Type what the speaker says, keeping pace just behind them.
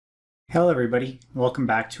Hello everybody, welcome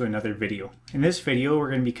back to another video. In this video we're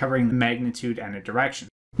going to be covering the magnitude and a direction.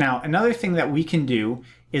 Now another thing that we can do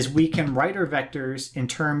is we can write our vectors in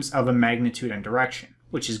terms of a magnitude and direction,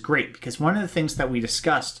 which is great because one of the things that we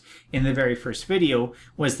discussed in the very first video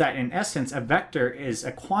was that in essence a vector is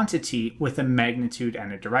a quantity with a magnitude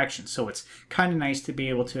and a direction. So it's kind of nice to be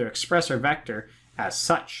able to express our vector as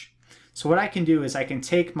such. So what I can do is I can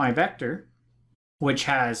take my vector, which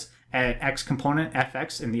has an x component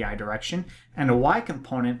fx in the I direction and a y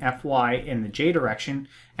component fy in the j direction,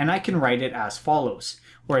 and I can write it as follows,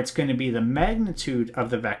 where it's going to be the magnitude of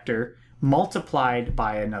the vector multiplied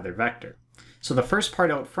by another vector. So the first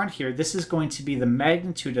part out front here, this is going to be the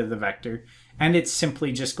magnitude of the vector, and it's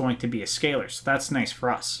simply just going to be a scalar, so that's nice for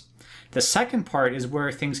us. The second part is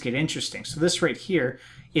where things get interesting. So this right here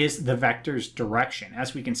is the vector's direction.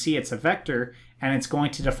 As we can see, it's a vector and it's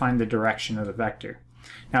going to define the direction of the vector.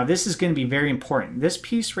 Now this is going to be very important. This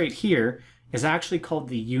piece right here is actually called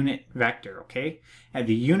the unit vector, okay? And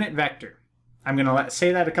the unit vector, I'm going to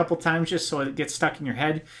say that a couple times just so it gets stuck in your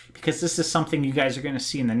head, because this is something you guys are going to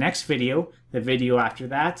see in the next video, the video after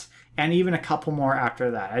that, and even a couple more after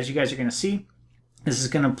that. As you guys are going to see, this is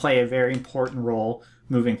going to play a very important role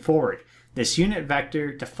moving forward. This unit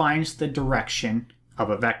vector defines the direction of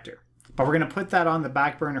a vector. But we're going to put that on the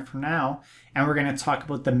back burner for now, and we're going to talk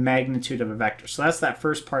about the magnitude of a vector. So that's that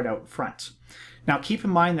first part out front. Now keep in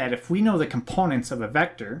mind that if we know the components of a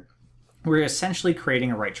vector, we're essentially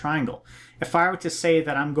creating a right triangle. If I were to say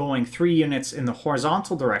that I'm going 3 units in the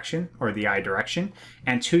horizontal direction, or the I direction,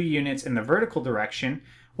 and 2 units in the vertical direction,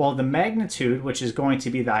 well, the magnitude, which is going to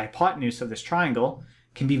be the hypotenuse of this triangle,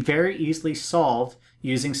 can be very easily solved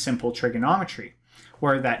using simple trigonometry,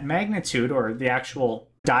 where that magnitude, or the actual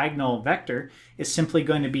diagonal vector, is simply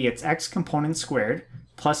going to be its x component squared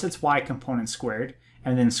plus its y component squared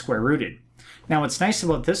and then square rooted. Now what's nice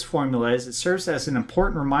about this formula is it serves as an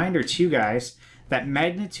important reminder to you guys that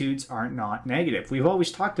magnitudes are not negative. We've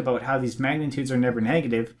always talked about how these magnitudes are never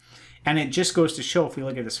negative, and it just goes to show if we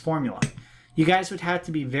look at this formula. You guys would have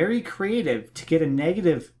to be very creative to get a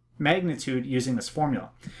negative magnitude using this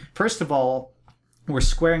formula. First of all, we're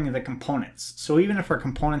squaring the components. So even if our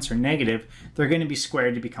components are negative, they're going to be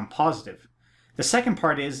squared to become positive. The second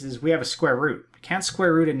part is we have a square root. We can't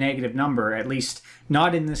square root a negative number, at least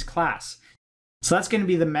not in this class. So that's going to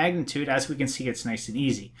be the magnitude. As we can see, it's nice and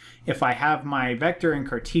easy. If I have my vector in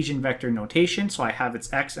Cartesian vector notation, so I have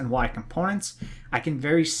its x and y components, I can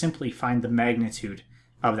very simply find the magnitude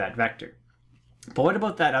of that vector. But what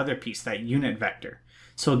about that other piece, that unit vector?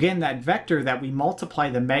 So again, that vector that we multiply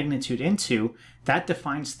the magnitude into, that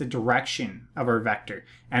defines the direction of our vector,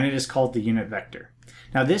 and it is called the unit vector.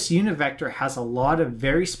 Now this unit vector has a lot of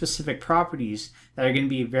very specific properties that are going to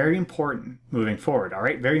be very important moving forward. All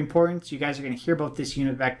right, very important. You guys are going to hear about this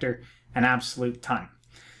unit vector an absolute ton.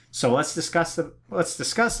 So let's discuss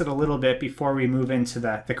it a little bit before we move into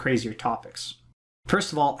the crazier topics.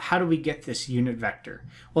 First of all, how do we get this unit vector?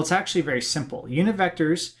 Well, it's actually very simple. Unit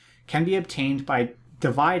vectors can be obtained by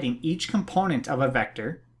dividing each component of a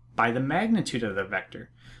vector by the magnitude of the vector.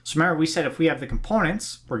 So remember, we said if we have the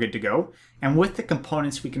components, we're good to go. And with the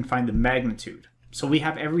components, we can find the magnitude. So we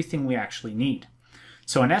have everything we actually need.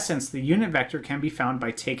 So in essence, the unit vector can be found by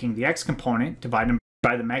taking the x component, dividing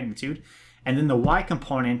by the magnitude, and then the y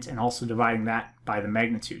component, and also dividing that by the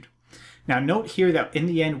magnitude. Now note here that in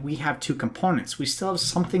the end, we have 2 components. We still have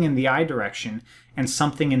something in the I direction and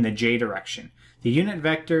something in the j direction. The unit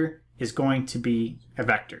vector is going to be a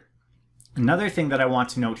vector. Another thing that I want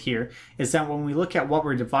to note here is that when we look at what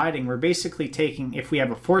we're dividing, we're basically taking, if we have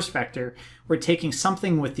a force vector, we're taking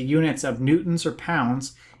something with the units of newtons or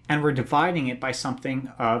pounds, and we're dividing it by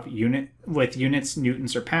something of with units,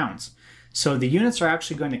 newtons, or pounds. So the units are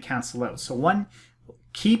actually going to cancel out. So one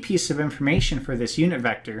key piece of information for this unit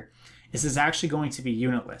vector is it's actually going to be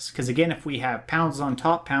unitless. Because again, if we have pounds on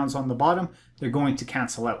top, pounds on the bottom, they're going to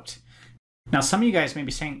cancel out. Now, some of you guys may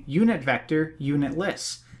be saying, unit vector,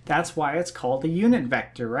 unitless. That's why it's called a unit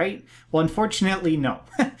vector, right? Well, unfortunately, no.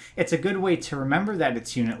 It's a good way to remember that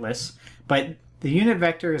it's unitless, but the unit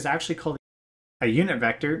vector is actually called a unit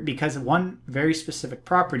vector because of one very specific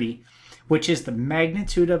property, which is the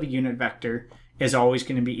magnitude of a unit vector is always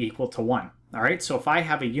going to be equal to 1. All right, so if I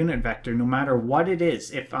have a unit vector, no matter what it is,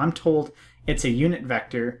 if I'm told it's a unit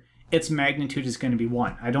vector, its magnitude is going to be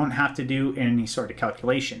 1. I don't have to do any sort of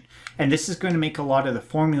calculation. And this is going to make a lot of the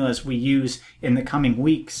formulas we use in the coming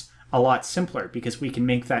weeks a lot simpler because we can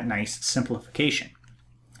make that nice simplification.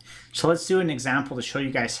 So let's do an example to show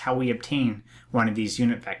you guys how we obtain one of these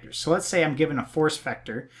unit vectors. So let's say I'm given a force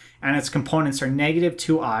vector and its components are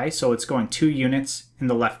 -2i, so it's going 2 units in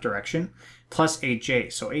the left direction, plus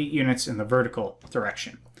 8j, so 8 units in the vertical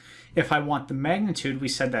direction. If I want the magnitude, we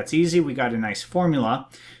said that's easy. We got a nice formula.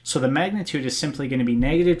 So the magnitude is simply going to be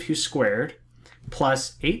negative 2 squared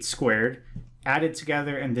plus 8 squared added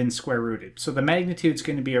together and then square rooted. So the magnitude is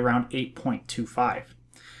going to be around 8.25.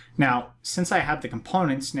 Now, since I have the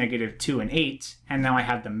components, negative 2 and 8, and now I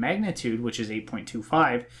have the magnitude, which is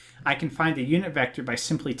 8.25, I can find the unit vector by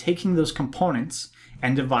simply taking those components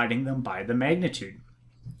and dividing them by the magnitude.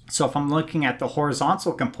 So if I'm looking at the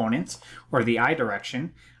horizontal components, or the I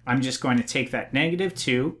direction, I'm just going to take that negative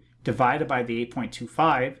 2 divided by the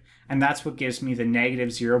 8.25, and that's what gives me the negative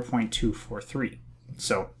 0.243.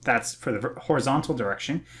 So that's for the horizontal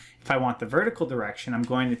direction. If I want the vertical direction, I'm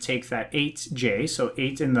going to take that 8j, so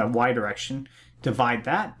 8 in the y direction, divide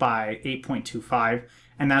that by 8.25,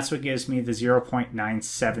 and that's what gives me the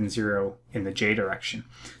 0.970 in the j direction.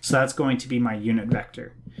 So that's going to be my unit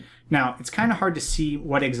vector. Now, it's kind of hard to see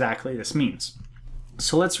what exactly this means.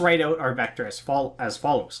 So let's write out our vector as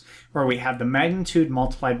follows, where we have the magnitude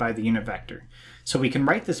multiplied by the unit vector. So we can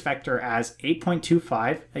write this vector as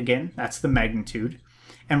 8.25, again, that's the magnitude,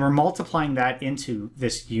 and we're multiplying that into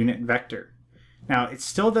this unit vector. Now, it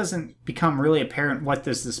still doesn't become really apparent what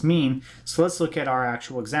does this mean, so let's look at our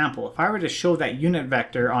actual example. If I were to show that unit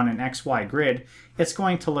vector on an XY grid, it's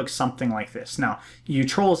going to look something like this. Now, you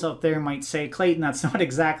trolls out there might say, Clayton, that's not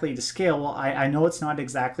exactly to scale. Well, I know it's not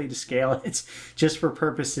exactly to scale. It's just for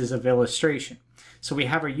purposes of illustration. So we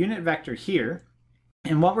have our unit vector here,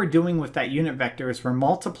 and what we're doing with that unit vector is we're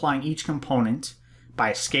multiplying each component by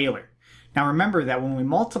a scalar. Now remember that when we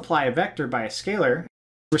multiply a vector by a scalar,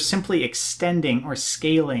 we're simply extending or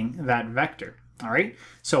scaling that vector, all right?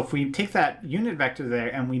 So if we take that unit vector there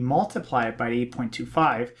and we multiply it by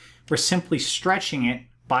 8.25, we're simply stretching it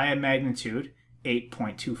by a magnitude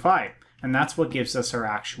 8.25, and that's what gives us our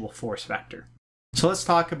actual force vector. So let's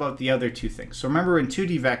talk about the other two things. So remember in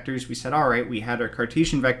 2D vectors, we said, all right, we had our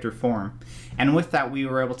Cartesian vector form, and with that we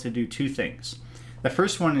were able to do two things. The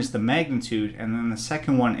first one is the magnitude, and then the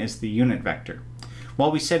second one is the unit vector.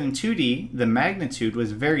 Well, we said in 2D, the magnitude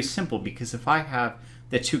was very simple because if I have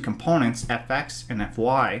the two components, fx and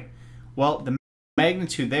fy, well, the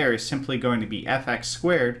magnitude there is simply going to be fx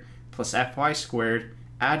squared plus fy squared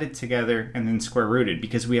added together and then square rooted.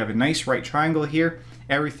 Because we have a nice right triangle here,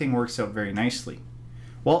 everything works out very nicely.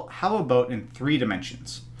 Well, how about in 3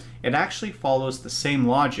 dimensions? It actually follows the same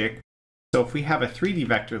logic. So if we have a 3D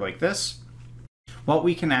vector like this, what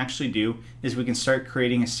we can actually do is we can start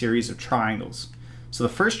creating a series of triangles. So the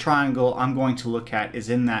first triangle I'm going to look at is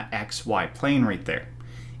in that xy plane right there.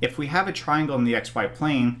 If we have a triangle in the xy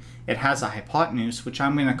plane, it has a hypotenuse, which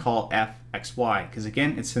I'm going to call fxy, because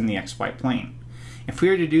again, it's in the xy plane. If we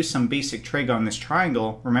were to do some basic trig on this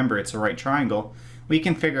triangle, remember it's a right triangle, we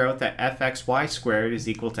can figure out that fxy squared is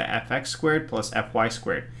equal to fx squared plus fy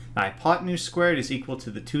squared. The hypotenuse squared is equal to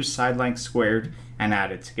the two side lengths squared and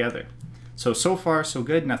added together. So far so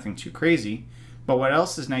good, nothing too crazy. But what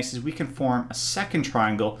else is nice is we can form a second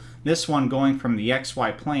triangle, this one going from the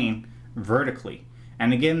xy plane vertically.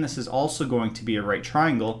 And again, this is also going to be a right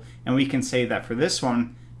triangle, and we can say that for this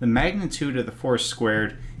one, the magnitude of the force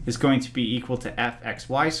squared is going to be equal to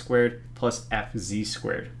fxy squared plus fz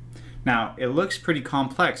squared. Now, it looks pretty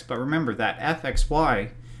complex, but remember that fxy,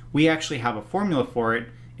 we actually have a formula for it,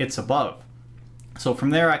 it's above. So from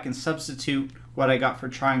there I can substitute what I got for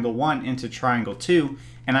triangle 1 into triangle 2,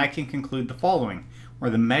 and I can conclude the following,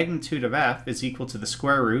 where the magnitude of f is equal to the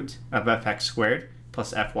square root of fx squared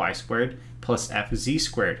plus fy squared plus fz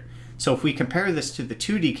squared. So if we compare this to the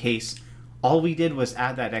 2D case, all we did was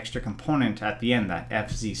add that extra component at the end, that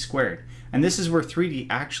fz squared. And this is where 3D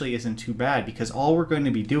actually isn't too bad, because all we're going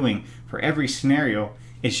to be doing for every scenario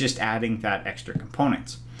is just adding that extra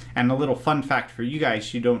component. And a little fun fact for you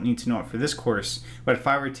guys, you don't need to know it for this course, but if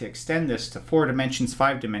I were to extend this to 4 dimensions,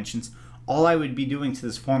 5 dimensions, all I would be doing to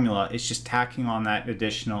this formula is just tacking on that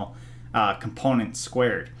additional component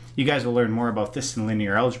squared. You guys will learn more about this in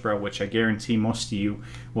linear algebra, which I guarantee most of you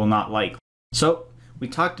will not like. So we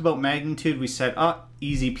talked about magnitude. We said,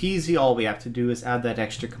 easy peasy, all we have to do is add that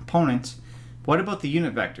extra component. What about the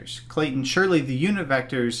unit vectors? Clayton, surely the unit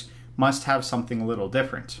vectors must have something a little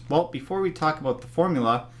different. Well, before we talk about the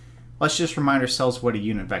formula, let's just remind ourselves what a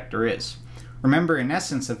unit vector is. Remember, in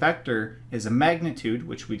essence, a vector is a magnitude,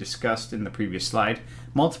 which we discussed in the previous slide,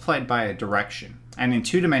 multiplied by a direction. And in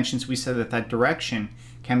 2 dimensions, we said that that direction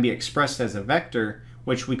can be expressed as a vector,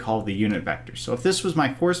 which we call the unit vector. So if this was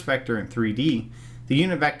my force vector in 3D, the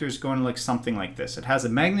unit vector is going to look something like this. It has a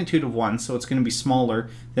magnitude of 1, so it's going to be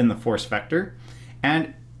smaller than the force vector,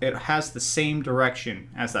 and it has the same direction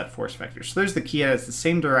as that force vector. So there's the key, it has the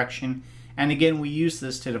same direction, And again, we use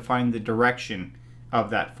this to define the direction of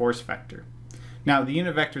that force vector. Now, the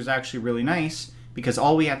unit vector is actually really nice because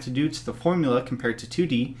all we have to do to the formula compared to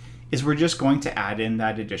 2D is we're just going to add in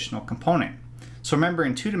that additional component. So remember,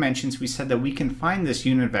 in 2 dimensions, we said that we can find this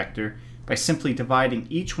unit vector by simply dividing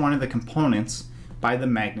each one of the components by the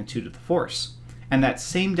magnitude of the force. And that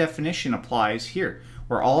same definition applies here,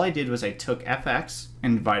 where all I did was I took Fx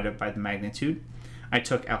and divided by the magnitude. I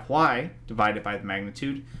took Fy divided by the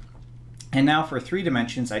magnitude. And now for 3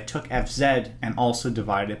 dimensions, I took Fz and also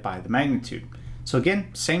divided by the magnitude. So again,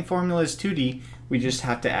 same formula as 2D, we just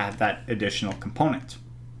have to add that additional component.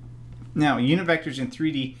 Now, unit vectors in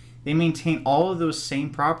 3D, they maintain all of those same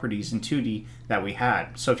properties in 2D that we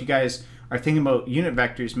had. So if you guys are thinking about unit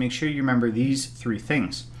vectors, make sure you remember these 3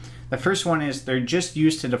 things. The first one is they're just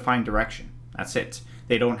used to define direction. That's it.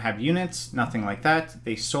 They don't have units, nothing like that.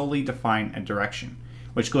 They solely define a direction,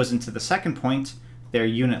 which goes into the second point, they're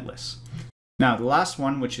unitless. Now, the last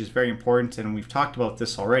one, which is very important, and we've talked about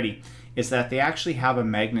this already, is that they actually have a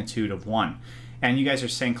magnitude of 1. And you guys are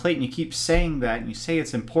saying, Clayton, you keep saying that and you say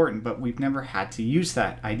it's important, but we've never had to use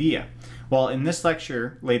that idea. Well, in this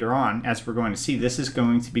lecture later on, as we're going to see, this is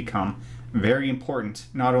going to become very important,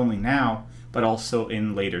 not only now, but also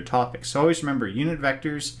in later topics. So always remember, unit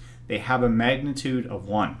vectors, they have a magnitude of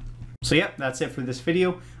 1. So yeah, that's it for this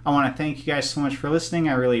video. I want to thank you guys so much for listening.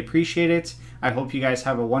 I really appreciate it. I hope you guys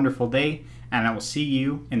have a wonderful day, and I will see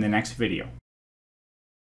you in the next video.